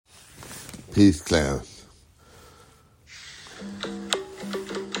Peace, clown.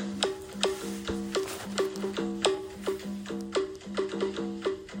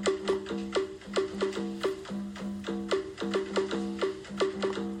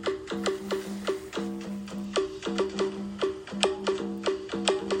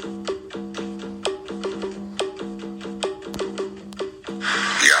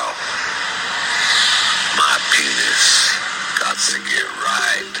 To get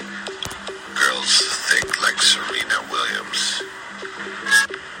right. Girls think like Serena Williams.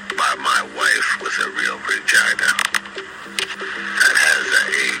 Buy my wife with a real vagina that has an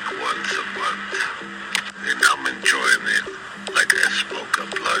egg once a month. And I'm enjoying it like I smoke a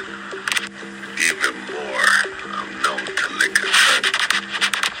blunt. Even more, I'm known to lick a cut.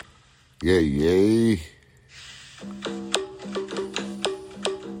 Yay.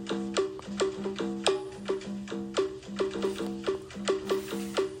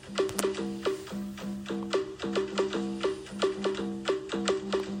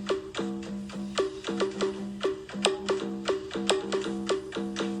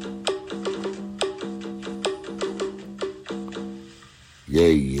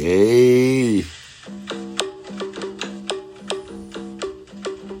 Yay, yay.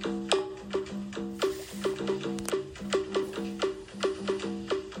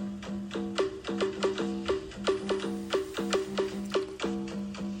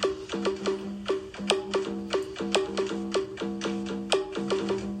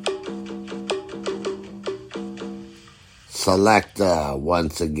 Selector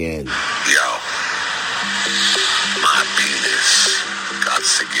once again. My penis got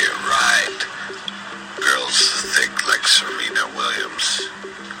to get right. Girls think like Serena Williams.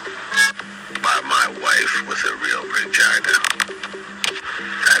 Buy my wife with a real vagina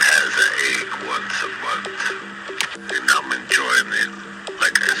that has an egg once a month. And I'm enjoying it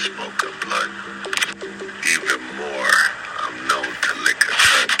like I smoke a blunt. Even more, I'm known to lick a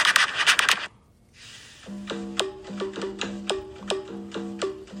cut.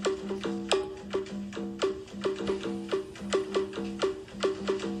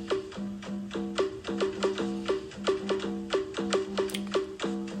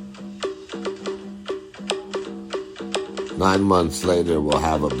 Nine months later, we'll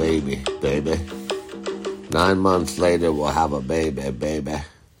have a baby, baby. 9 months later, we'll have a baby, baby.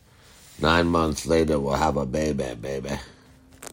 9 months later, we'll have a baby, baby.